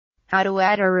How to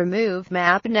add or remove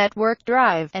map network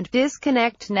drive and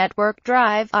disconnect network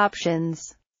drive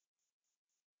options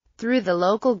through the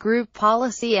local group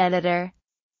policy editor.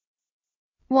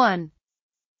 1.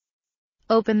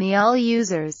 Open the All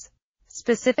Users,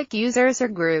 Specific Users or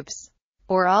Groups,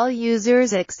 or All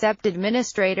Users except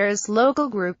Administrators local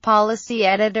group policy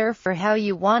editor for how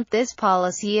you want this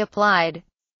policy applied.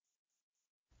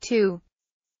 2.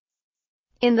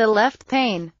 In the left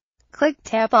pane, click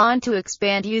Tab on to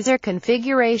expand User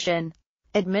Configuration,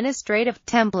 Administrative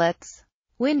Templates,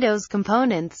 Windows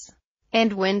Components,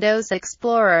 and Windows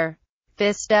Explorer,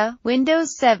 Vista,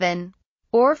 Windows 7,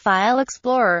 or File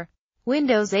Explorer,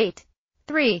 Windows 8.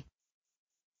 3.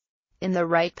 In the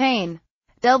right pane,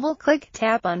 double-click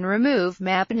Tap on Remove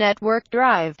Map Network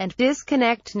Drive and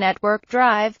disconnect Network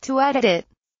Drive to edit it.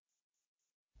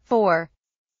 4.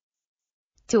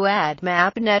 To add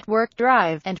Map Network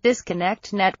Drive and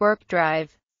disconnect Network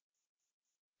Drive,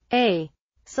 A.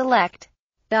 Select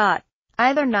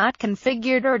either Not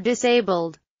Configured or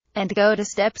Disabled, and go to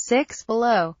Step 6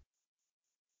 below.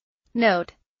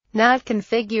 Note: Not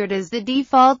Configured is the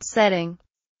default setting.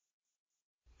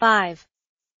 5.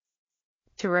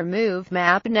 To remove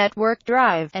Map Network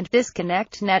Drive and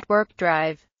disconnect Network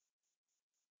Drive,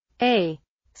 A.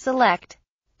 Select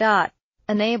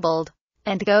Enabled,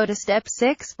 and go to Step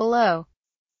 6 below.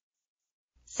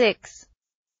 6.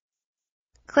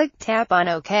 Click Tap on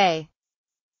OK.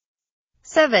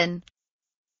 7.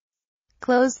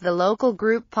 Close the local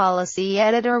group policy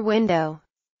editor window.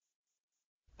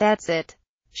 That's it.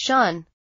 Sean.